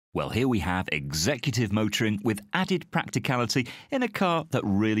Well, here we have executive motoring with added practicality in a car that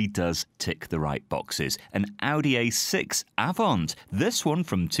really does tick the right boxes. An Audi A6 Avant. This one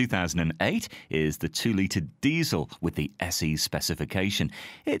from 2008 is the 2-litre diesel with the SE specification.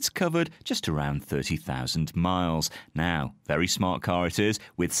 It's covered just around 30,000 miles. Now, very smart car it is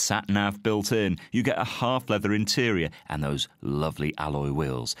with sat-nav built in. You get a half-leather interior and those lovely alloy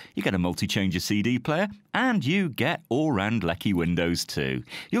wheels. You get a multichanger CD player and you get all-round lecky windows too.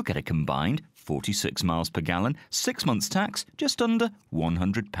 You'll get a combined 46 miles per gallon, 6 months tax, just under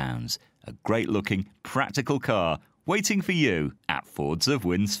 £100. A great-looking, practical car waiting for you at Fords of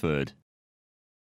Winsford.